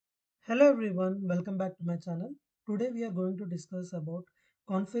Hello everyone, welcome back to my channel. Today we are going to discuss about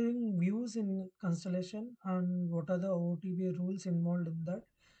configuring views in Constellation and what are the OOTB rules involved in that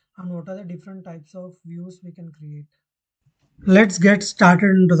and what are the different types of views we can create. Let's get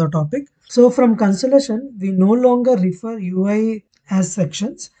started into the topic. So from Constellation, we no longer refer UI as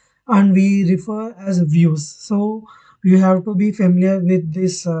sections and we refer as views. So you have to be familiar with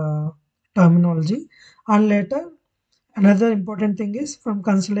this terminology. And later, another important thing is from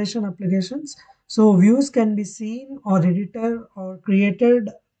Constellation applications. So views can be seen or edited or created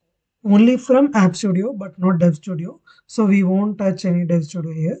only from App Studio, but not Dev Studio. So we won't touch any Dev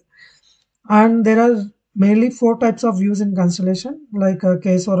Studio here. And there are mainly four types of views in Constellation, like a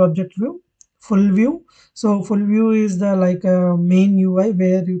case or object view, full view. So full view is the like a main UI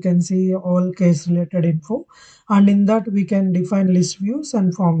where you can see all case related info, and in that we can define list views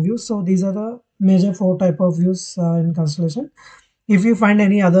and form views. So these are the major four type of views in Constellation. If you find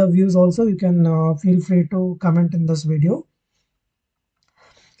any other views also, you can feel free to comment in this video.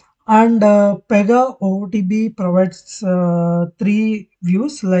 And Pega OOTB provides three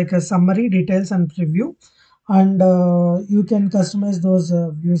views like a summary, details, and preview. And you can customize those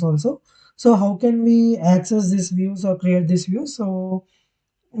views also. So how can we access these views or create these views? So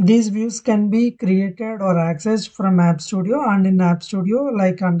these views can be created or accessed from App Studio, and in App Studio,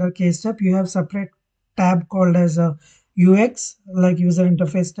 like under case tab, you have separate tab called as a UX, like user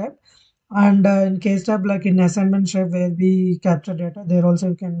interface tab. And in case tab, like in assignment shape where we capture data, there also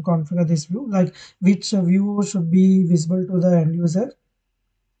you can configure this view, like which view should be visible to the end user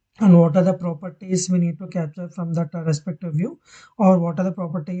and what are the properties we need to capture from that respective view, or what are the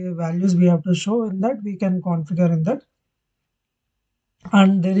property values we have to show in that, we can configure in that.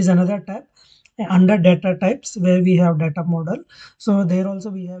 And there is another tab under data types where we have data model. So there also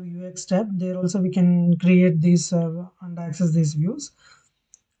we have UX tab. There also we can create these and access these views.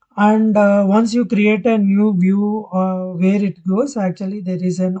 And once you create a new view, where it goes, actually there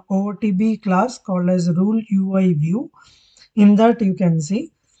is an OOTB class called as rule UI view. In that you can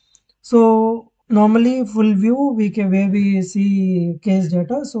see, so normally full view we can where we see case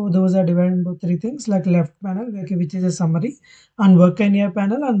data. So those are divided into three things, like left panel, which is a summary, and work area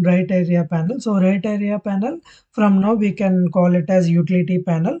panel, and right area panel. So right area panel, from now we can call it as utility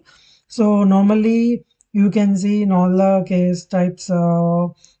panel. So normally you can see in all the case types,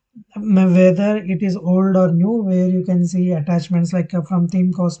 whether it is old or new, where you can see attachments like from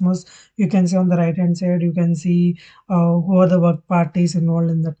theme Cosmos. You can see on the right hand side, you can see who are the work parties involved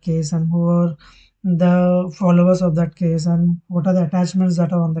in that case, and who are the followers of that case, and what are the attachments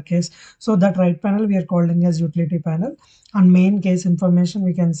that are on the case. So that right panel we are calling as utility panel, and main case information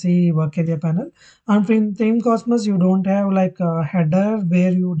we can see work area panel. And from theme Cosmos, you don't have like a header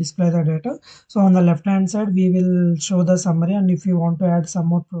where you display the data. So on the left hand side we will show the summary, and if you want to add some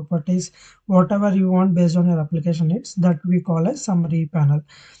more properties, whatever you want based on your application needs, that we call as summary panel.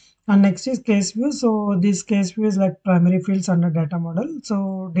 And next is case view. So this case view is like primary fields under data model.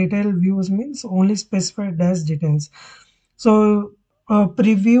 So detail views means only specified as details. So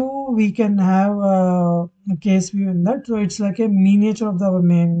preview, we can have a case view in that. So it's like a miniature of our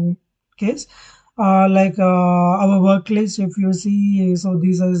main case. Like our work list, if you see, so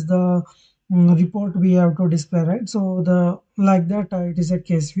this is the report we have to display, right? So the like that, it is a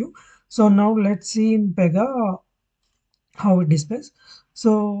case view. So now let's see in Pega how it displays.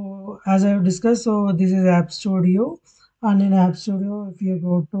 So as I have discussed, so this is App Studio, and in App Studio, if you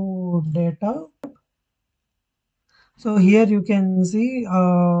go to data, so here you can see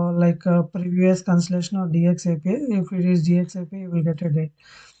like a previous Constellation or DX API. If it is DX API, you will get a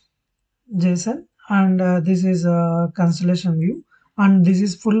JSON, and this is a Constellation view, and this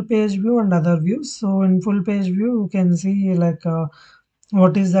is full page view and other views. So in full page view, you can see like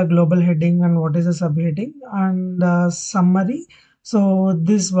what is the global heading and what is the subheading, and summary. So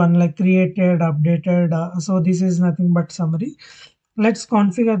this one like created, updated. So this is nothing but summary. Let's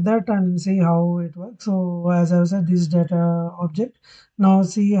configure that and see how it works. So as I said, this data object. Now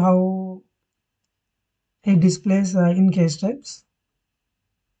see how it displays in case types.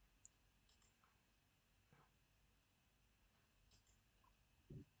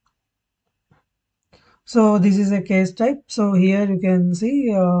 So this is a case type. So here you can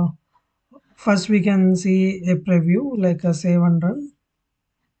see, first we can see a preview like a save and run.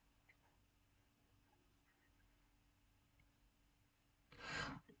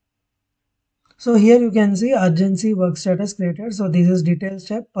 So here you can see urgency, work status created. So this is details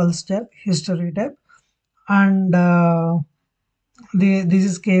tab, pulse tab, history tab, and this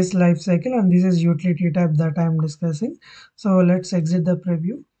is case life cycle, and this is utility tab that I am discussing. So let's exit the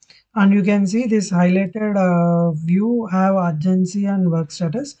preview. And you can see this highlighted view have urgency and work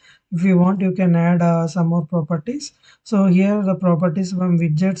status. If you want, you can add some more properties. So here the properties from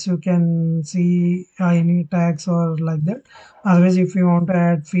widgets, you can see any tags or like that. Otherwise, if you want to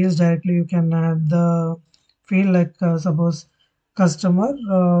add fields directly, you can add the field like suppose customer.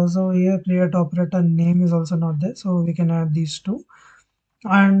 So here create operator name is also not there, so we can add these two.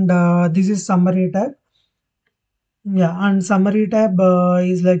 And this is summary tab. Yeah, and summary tab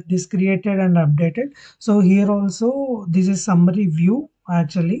is like this created and updated. So here also this is summary view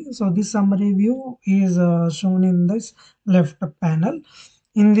actually. So this summary view is shown in this left panel.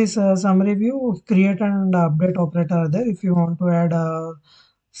 In this summary view, create and update operator are there. If you want to add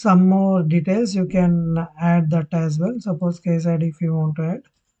some more details, you can add that as well. Suppose case ID, if you want to add,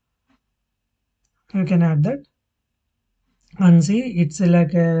 you can add that. And see, it's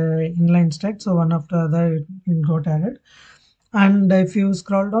like a inline stack, so one after other it got added. And if you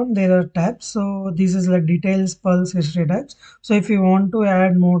scroll down, there are tabs. So this is like details, pulse, history tabs. So if you want to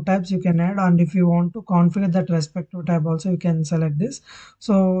add more tabs, you can add. And if you want to configure that respective tab also, you can select this.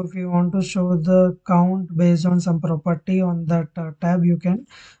 So if you want to show the count based on some property on that tab, you can.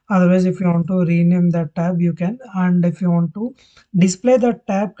 Otherwise, if you want to rename that tab, you can. And if you want to display that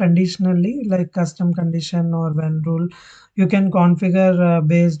tab conditionally, like custom condition or when rule, you can configure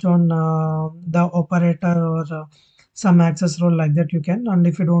based on the operator or some access role like that you can. And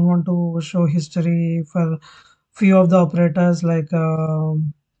if you don't want to show history for few of the operators like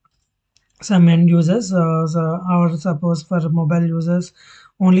some end users, or suppose for mobile users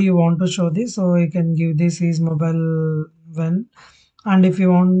only you want to show this, so you can give this is mobile when. And if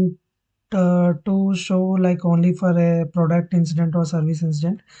you want to show like only for a product incident or service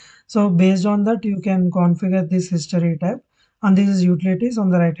incident, so based on that you can configure this history tab. And this is utilities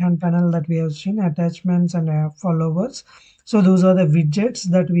on the right hand panel that we have seen, attachments and followers. So those are the widgets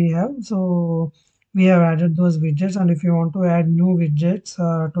that we have. So we have added those widgets. And if you want to add new widgets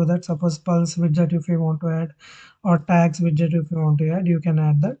to that, suppose pulse widget if you want to add, or tags widget if you want to add, you can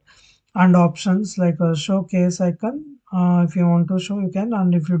add that. And options like a showcase icon, if you want to show you can.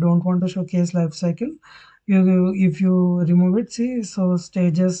 And if you don't want to showcase life cycle, if you remove it, see, so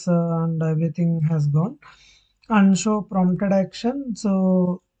stages and everything has gone. And show prompted action.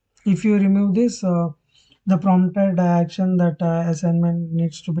 So if you remove this, the prompted action that assignment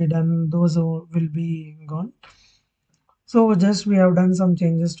needs to be done, those will be gone. So just we have done some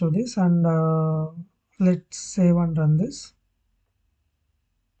changes to this. And let's save and run this.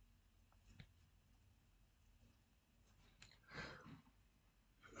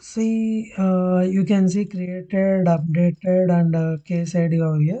 See, you can see created, updated, and case ID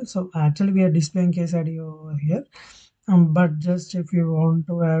over here. So actually, we are displaying case ID over here. But just if you want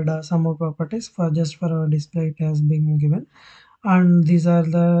to add some more properties for just for our display, it has been given. And these are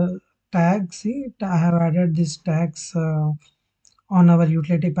the tags. See, I have added these tags on our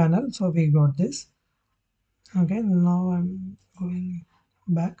utility panel. So we got this. Okay, now I'm going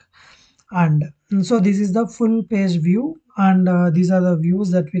back. And so this is the full page view, and these are the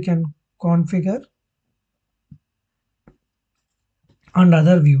views that we can configure and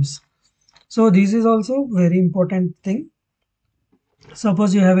other views. So this is also very important thing.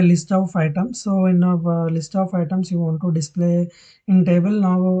 Suppose you have a list of items. So in a list of items you want to display in table.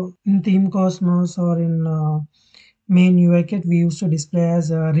 Now in theme cosmos or in main UI kit, we used to display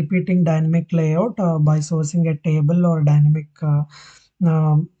as repeating dynamic layout by sourcing a table or dynamic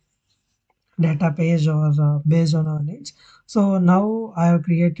um, data page or based on our needs. So now I have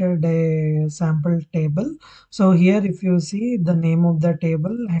created a sample table. So here if you see the name of the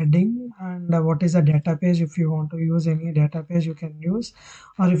table, heading, and what is the data page, if you want to use any data page you can use,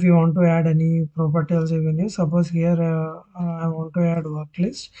 or if you want to add any property also you can use. Suppose here I want to add work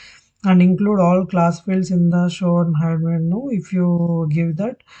list and include all class fields in the show and hide menu. If you give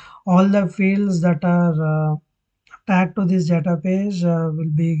that, all the fields that are tag to this data page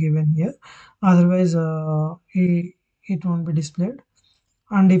will be given here. Otherwise it won't be displayed.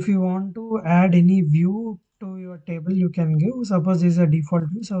 And if you want to add any view to your table, you can give. Suppose this is a default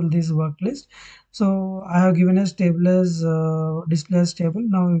view, so this work list. So I have given as table as display as table.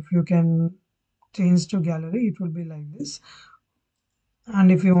 Now if you can change to gallery, it will be like this.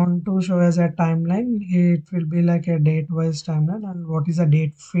 And if you want to show as a timeline, it will be like a date wise timeline. And what is a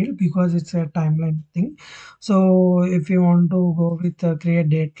date field, because it's a timeline thing. So if you want to go with create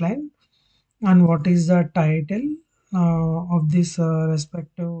date line, and what is the title of this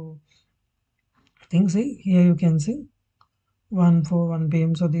respective thing, see here you can see 1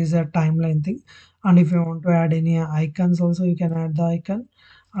 p.m. So this is a timeline thing. And if you want to add any icons also, you can add the icon.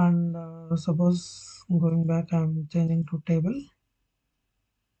 And suppose going back, I'm changing to table.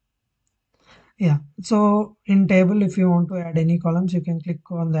 Yeah, so in table, if you want to add any columns, you can click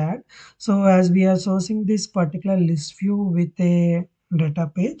on that. So as we are sourcing this particular list view with a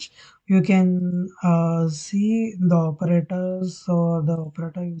data page, you can see the operators or the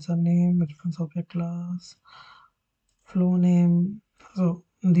operator username, reference object class, flow name. So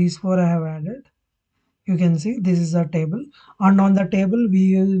these four I have added. You can see this is a table, and on the table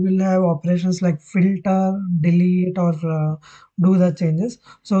we will have operations like filter, delete, or do the changes.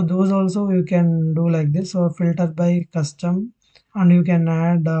 So those also you can do like this. So filter by custom, and you can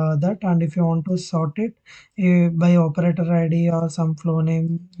add that, and if you want to sort it by operator id or some flow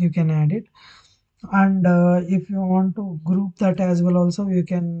name, you can add it. And if you want to group that as well also, you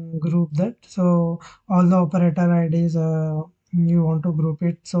can group that. So all the operator ids, you want to group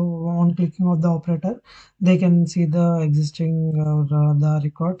it, so on clicking of the operator they can see the existing the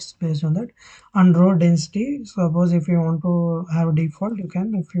records based on that. And row density, suppose if you want to have default, you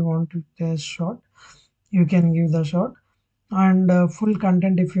can. If you want to test short, you can give the short. And full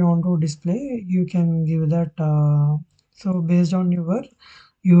content, if you want to display, you can give that. So based on your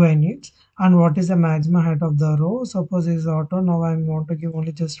UI needs. And what is the maximum height of the row? Suppose is auto, now I want to give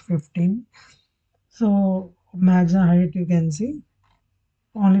only just 15. So maximum height, you can see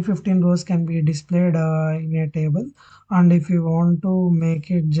only 15 rows can be displayed in a table. And if you want to make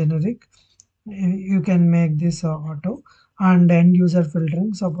it generic, you can make this auto. And end user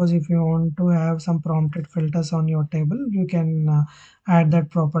filtering, suppose if you want to have some prompted filters on your table, you can add that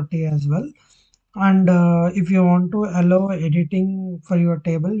property as well. And if you want to allow editing for your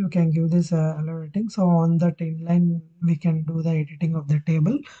table, you can give this allow editing. So on that inline we can do the editing of the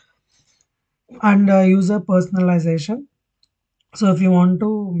table. And user personalization, so if you want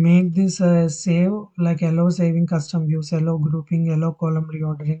to make this save, like allow saving custom views, allow grouping, allow column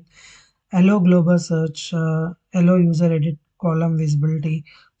reordering, allow global search, allow user edit column visibility.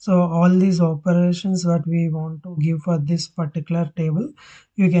 So all these operations that we want to give for this particular table,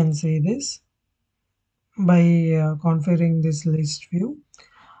 you can see this by configuring this list view.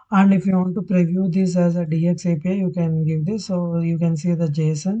 And if you want to preview this as a DX API, you can give this. So you can see the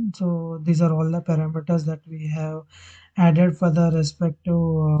JSON. So these are all the parameters that we have added for the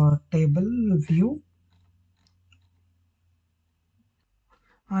respective table view.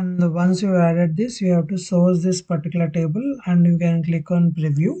 And once you added this, you have to source this particular table, and you can click on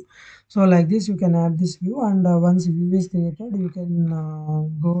preview. So like this, you can add this view, and once view is created, you can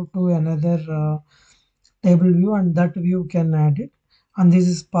go to another table view, and that view can add it. And this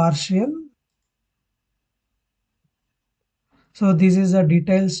is partial. So this is a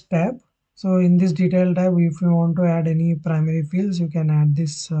details tab. So in this detail tab, if you want to add any primary fields, you can add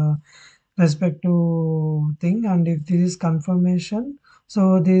this respective thing. And if this is confirmation,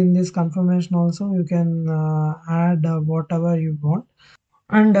 so in this confirmation also you can add whatever you want.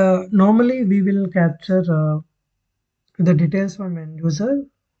 And normally we will capture the details from end user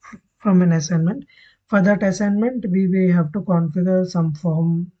from an assignment. For that assignment, we have to configure some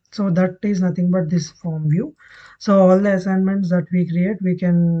form. So that is nothing but this form view. So all the assignments that we create, we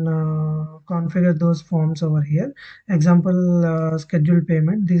can configure those forms over here. Example, schedule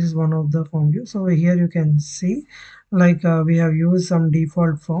payment. This is one of the form view. So here you can see like we have used some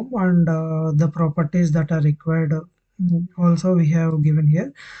default form, and the properties that are required also we have given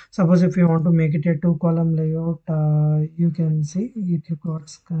here. Suppose if you want to make it a two column layout, you can see it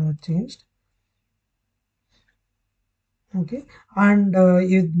got changed. Okay. And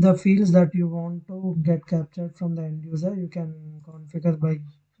if the fields that you want to get captured from the end user, you can configure by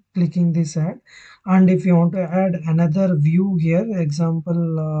clicking this add. And if you want to add another view here,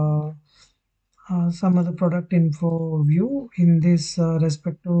 example, some other product info view in this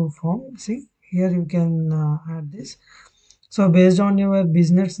respective form, see here you can add this. So based on your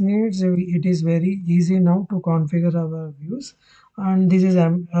business needs, it is very easy now to configure our views. And this is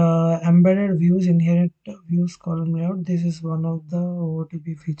embedded views, inherent views column layout. This is one of the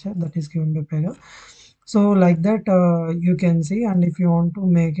OOTB feature that is given by Pega. So like that, you can see. And if you want to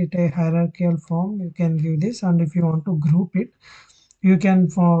make it a hierarchical form, you can give this. And if you want to group it, you can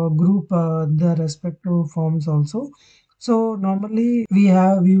for group the respective forms also. So normally we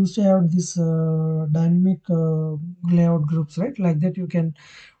used to have this dynamic layout groups, right? Like that you can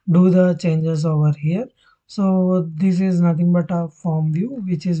do the changes over here. So this is nothing but a form view,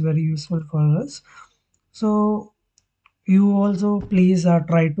 which is very useful for us. So you also please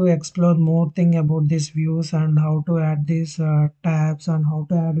try to explore more thing about these views, and how to add these tabs, and how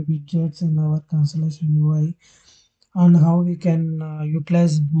to add widgets in our Constellation UI, and how we can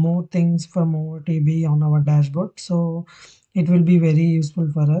utilize more things from OTB on our dashboard. So it will be very useful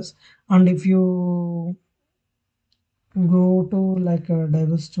for us. And if you go to like a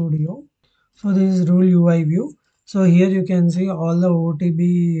Diver Studio, So this is rule UI view. So here you can see all the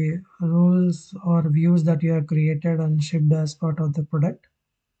OTB rules or views that you have created and shipped as part of the product.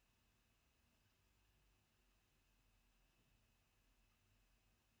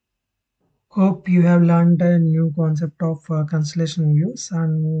 Hope you have learned a new concept of Constellation views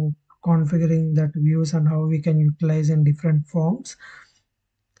and configuring that views and how we can utilize in different forms.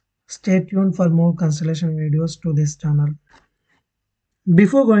 Stay tuned for more Constellation videos to this channel.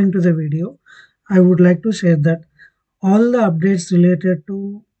 Before going to the video, I would like to share that all the updates related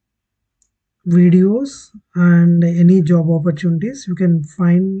to videos and any job opportunities you can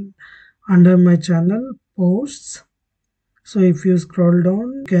find under my channel posts. So if you scroll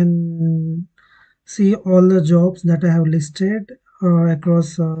down, you can see all the jobs that I have listed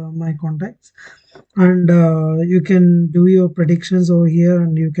across my contacts, and you can do your predictions over here,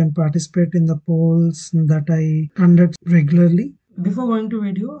 and you can participate in the polls that I conduct regularly. Before going to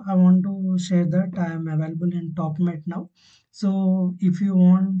video, I want to share that I am available in TopMate now. So if you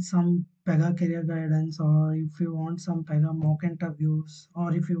want some Pega career guidance, or if you want some Pega mock interviews,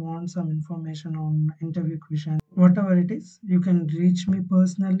 or if you want some information on interview questions, whatever it is, you can reach me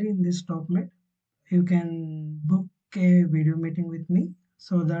personally in this TopMate. You can book a video meeting with me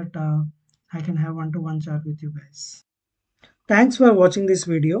so that I can have one-to-one chat with you guys. Thanks for watching this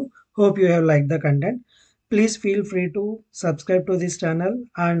video. Hope you have liked the content. Please feel free to subscribe to this channel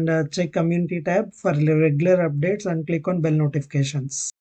and check community tab for regular updates and click on bell notifications.